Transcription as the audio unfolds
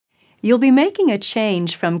You'll be making a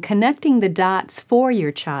change from connecting the dots for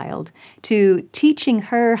your child to teaching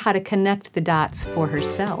her how to connect the dots for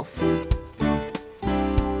herself.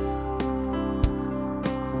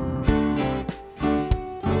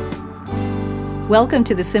 Welcome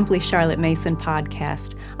to the Simply Charlotte Mason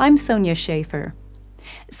podcast. I'm Sonia Schaefer.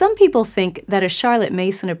 Some people think that a Charlotte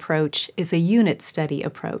Mason approach is a unit study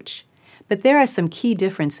approach, but there are some key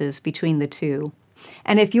differences between the two.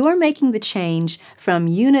 And if you're making the change from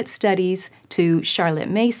unit studies to Charlotte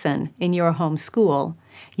Mason in your home school,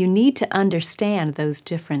 you need to understand those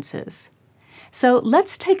differences. So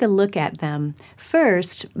let's take a look at them,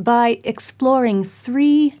 first by exploring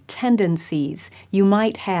 3 tendencies you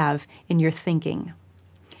might have in your thinking.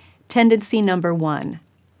 Tendency number 1.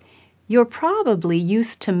 You're probably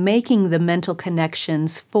used to making the mental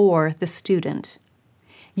connections for the student.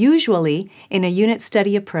 Usually, in a unit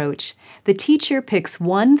study approach, the teacher picks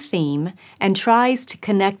one theme and tries to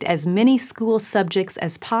connect as many school subjects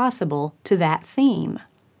as possible to that theme.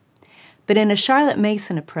 But in a Charlotte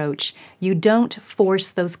Mason approach, you don't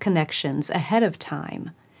force those connections ahead of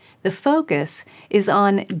time. The focus is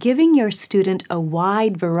on giving your student a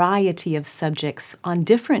wide variety of subjects on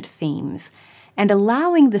different themes and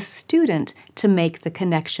allowing the student to make the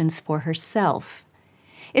connections for herself.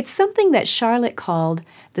 It's something that Charlotte called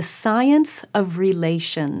the science of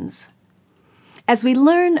relations. As we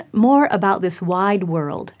learn more about this wide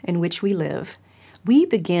world in which we live, we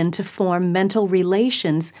begin to form mental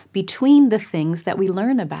relations between the things that we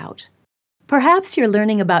learn about. Perhaps you're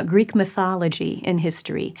learning about Greek mythology in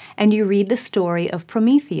history, and you read the story of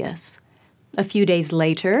Prometheus. A few days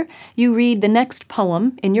later, you read the next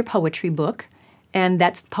poem in your poetry book, and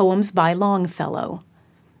that's Poems by Longfellow.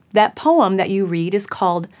 That poem that you read is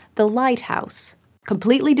called The Lighthouse.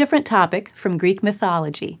 Completely different topic from Greek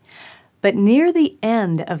mythology. But near the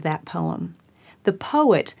end of that poem, the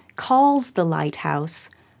poet calls the lighthouse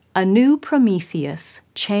a new Prometheus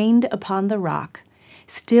chained upon the rock,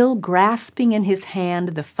 still grasping in his hand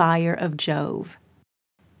the fire of Jove.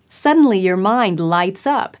 Suddenly your mind lights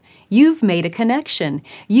up. You've made a connection.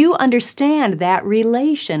 You understand that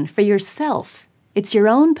relation for yourself. It's your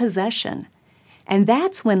own possession. And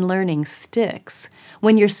that's when learning sticks,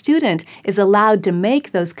 when your student is allowed to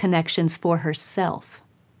make those connections for herself.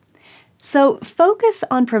 So focus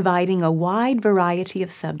on providing a wide variety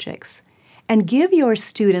of subjects and give your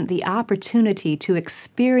student the opportunity to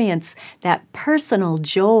experience that personal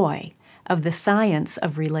joy of the science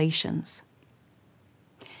of relations.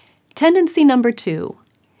 Tendency number 2.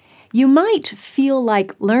 You might feel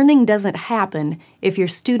like learning doesn't happen if your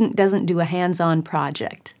student doesn't do a hands-on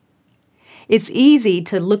project. It's easy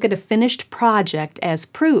to look at a finished project as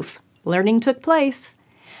proof learning took place.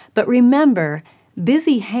 But remember,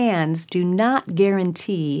 busy hands do not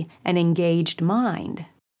guarantee an engaged mind.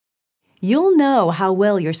 You'll know how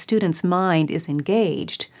well your student's mind is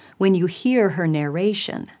engaged when you hear her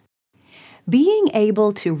narration. Being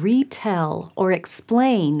able to retell or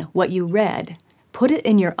explain what you read, put it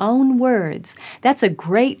in your own words, that's a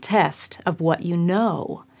great test of what you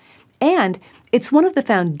know. And it's one of the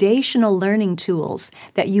foundational learning tools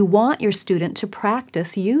that you want your student to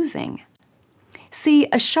practice using. See,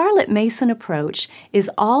 a Charlotte Mason approach is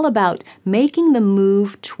all about making the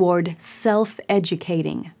move toward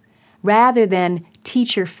self-educating rather than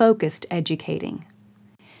teacher-focused educating.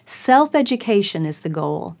 Self-education is the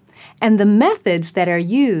goal, and the methods that are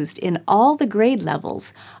used in all the grade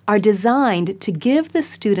levels are designed to give the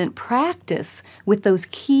student practice with those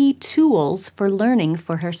key tools for learning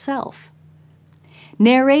for herself.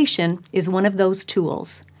 Narration is one of those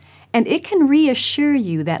tools, and it can reassure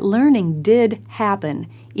you that learning did happen,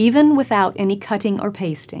 even without any cutting or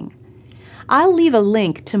pasting. I'll leave a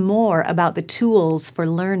link to more about the tools for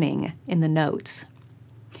learning in the notes.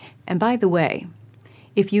 And by the way,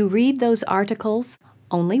 if you read those articles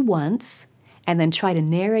only once and then try to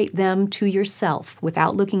narrate them to yourself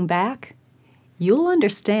without looking back, you'll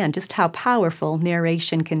understand just how powerful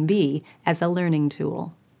narration can be as a learning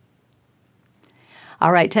tool.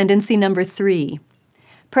 All right, tendency number 3.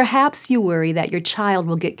 Perhaps you worry that your child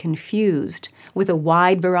will get confused with a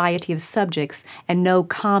wide variety of subjects and no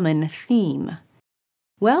common theme.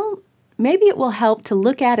 Well, maybe it will help to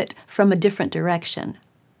look at it from a different direction.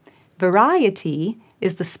 Variety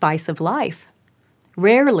is the spice of life.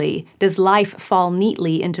 Rarely does life fall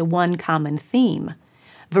neatly into one common theme.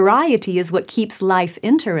 Variety is what keeps life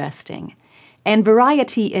interesting, and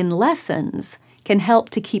variety in lessons can help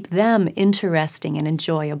to keep them interesting and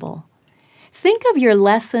enjoyable. Think of your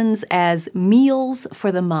lessons as meals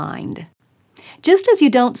for the mind. Just as you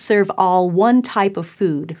don't serve all one type of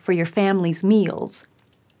food for your family's meals,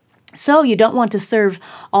 So you don't want to serve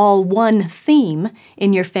all one theme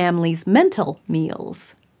in your family's mental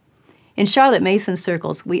meals. In Charlotte Mason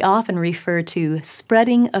circles, we often refer to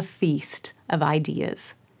spreading a feast of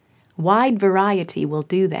ideas. Wide variety will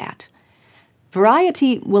do that.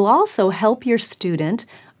 Variety will also help your student,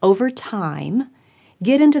 over time,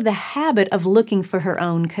 get into the habit of looking for her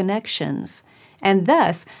own connections, and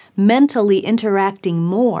thus mentally interacting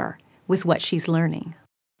more with what she's learning.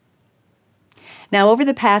 Now, over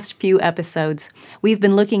the past few episodes, we've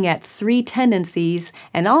been looking at 3 tendencies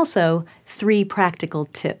and also 3 practical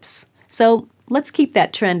tips. So let's keep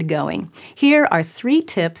that trend going. Here are 3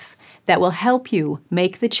 tips that will help you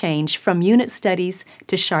make the change from unit studies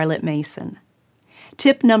to Charlotte Mason.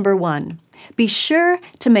 Tip number 1, be sure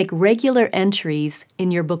to make regular entries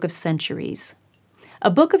in your Book of Centuries. A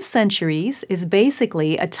Book of Centuries is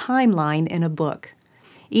basically a timeline in a book.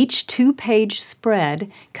 Each 2-page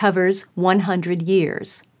spread covers 100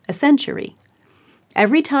 years, a century.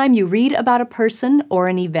 Every time you read about a person or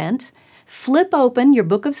an event, flip open your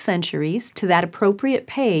Book of Centuries to that appropriate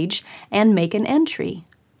page and make an entry.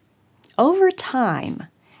 Over time,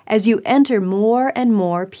 as you enter more and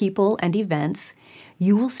more people and events,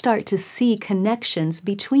 you will start to see connections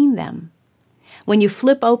between them. When you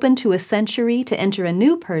flip open to a century to enter a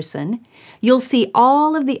new person, you'll see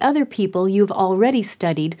all of the other people you've already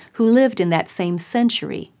studied who lived in that same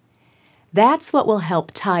century. That's what will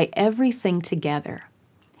help tie everything together.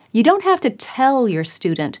 You don't have to tell your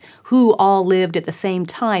student who all lived at the same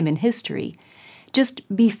time in history. Just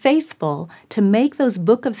be faithful to make those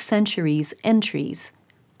Book of Centuries entries,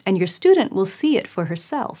 and your student will see it for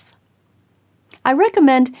herself. I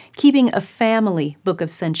recommend keeping a family Book of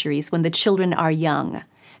Centuries when the children are young,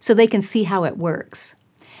 so they can see how it works.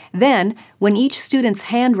 Then, when each student's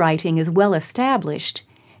handwriting is well established,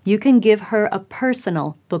 you can give her a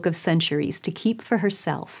personal Book of Centuries to keep for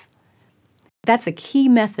herself. That's a key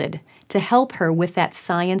method to help her with that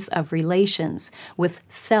science of relations, with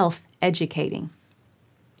self-educating.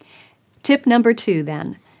 Tip number 2,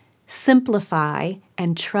 then, simplify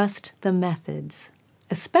and trust the methods,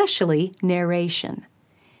 especially narration.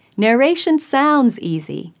 Narration sounds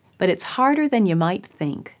easy, but it's harder than you might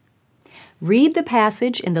think. Read the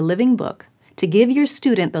passage in the living book to give your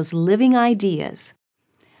student those living ideas.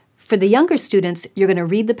 For the younger students, you're going to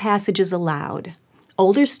read the passages aloud.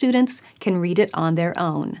 Older students can read it on their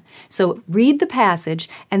own. So read the passage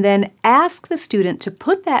and then ask the student to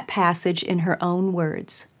put that passage in her own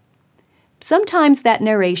words. Sometimes that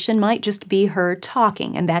narration might just be her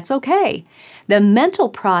talking, and that's okay. The mental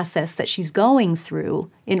process that she's going through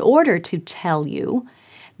in order to tell you,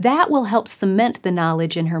 that will help cement the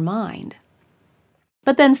knowledge in her mind.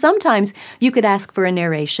 But then sometimes you could ask for a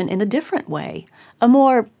narration in a different way, a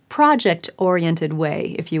more project-oriented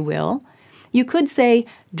way, if you will. You could say,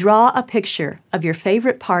 draw a picture of your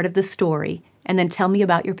favorite part of the story and then tell me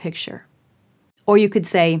about your picture. Or you could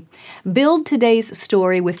say, build today's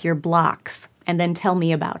story with your blocks and then tell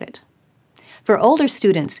me about it. For older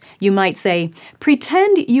students, you might say,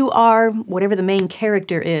 pretend you are whatever the main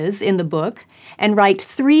character is in the book and write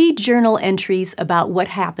 3 journal entries about what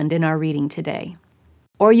happened in our reading today.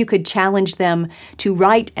 Or you could challenge them to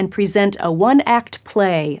write and present a 1-act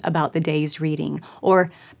play about the day's reading,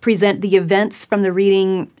 or present the events from the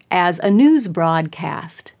reading as a news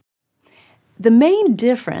broadcast. The main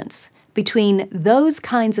difference between those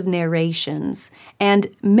kinds of narrations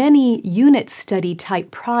and many unit study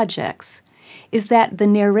type projects is that the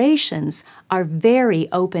narrations are very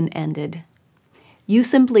open-ended. You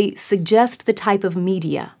simply suggest the type of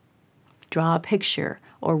media, draw a picture,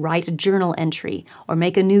 or write a journal entry, or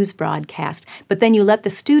make a news broadcast, but then you let the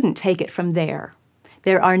student take it from there.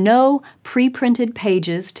 There are no pre-printed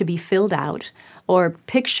pages to be filled out, or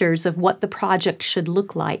pictures of what the project should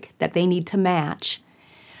look like that they need to match.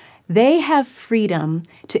 They have freedom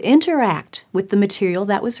to interact with the material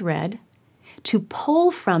that was read, to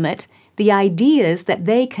pull from it the ideas that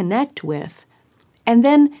they connect with, and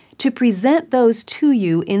then to present those to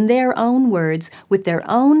you in their own words with their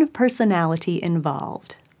own personality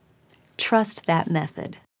involved. Trust that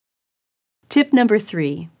method. Tip number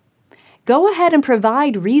 3. Go ahead and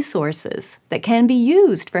provide resources that can be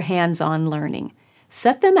used for hands-on learning.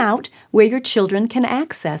 Set them out where your children can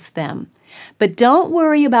access them. But don't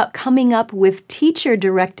worry about coming up with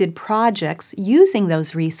teacher-directed projects using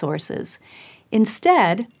those resources.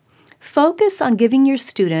 Instead, focus on giving your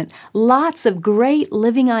student lots of great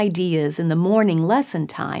living ideas in the morning lesson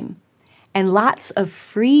time and lots of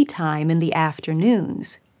free time in the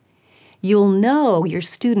afternoons. You'll know your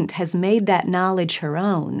student has made that knowledge her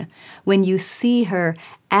own when you see her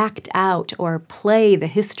act out or play the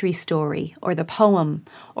history story or the poem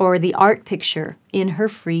or the art picture in her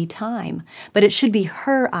free time, but it should be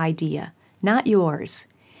her idea, not yours.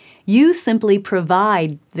 You simply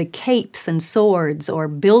provide the capes and swords or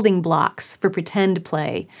building blocks for pretend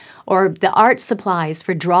play, or the art supplies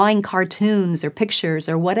for drawing cartoons or pictures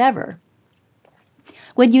or whatever.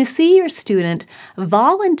 When you see your student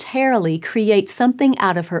voluntarily create something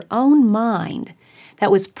out of her own mind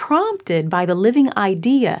that was prompted by the living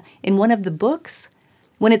idea in one of the books,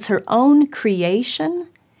 when it's her own creation,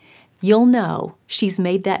 you'll know she's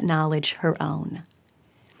made that knowledge her own.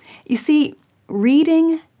 You see,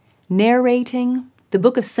 reading, narrating, the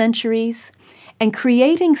Book of Centuries, and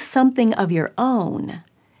creating something of your own,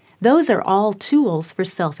 those are all tools for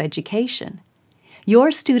self-education.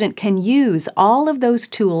 Your student can use all of those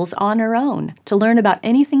tools on her own to learn about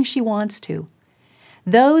anything she wants to.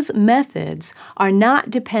 Those methods are not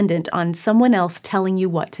dependent on someone else telling you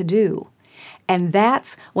what to do. And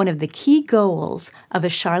that's one of the key goals of a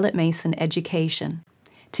Charlotte Mason education,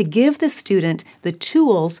 to give the student the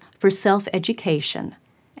tools for self-education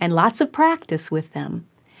and lots of practice with them,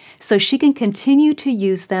 so she can continue to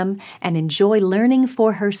use them and enjoy learning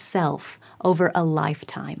for herself over a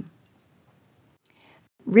lifetime.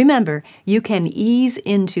 Remember, you can ease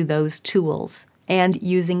into those tools and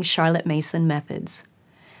using Charlotte Mason methods.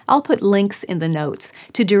 I'll put links in the notes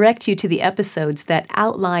to direct you to the episodes that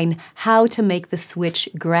outline how to make the switch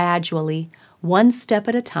gradually, one step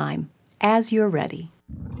at a time, as you're ready.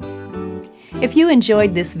 If you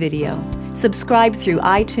enjoyed this video, subscribe through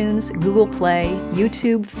iTunes, Google Play,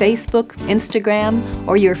 YouTube, Facebook, Instagram,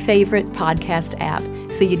 or your favorite podcast app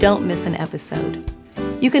so you don't miss an episode.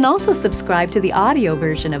 You can also subscribe to the audio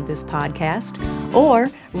version of this podcast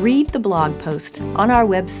or read the blog post on our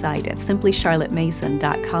website at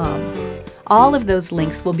simplycharlottemason.com. All of those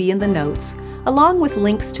links will be in the notes, along with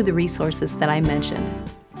links to the resources that I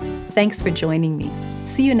mentioned. Thanks for joining me.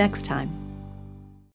 See you next time.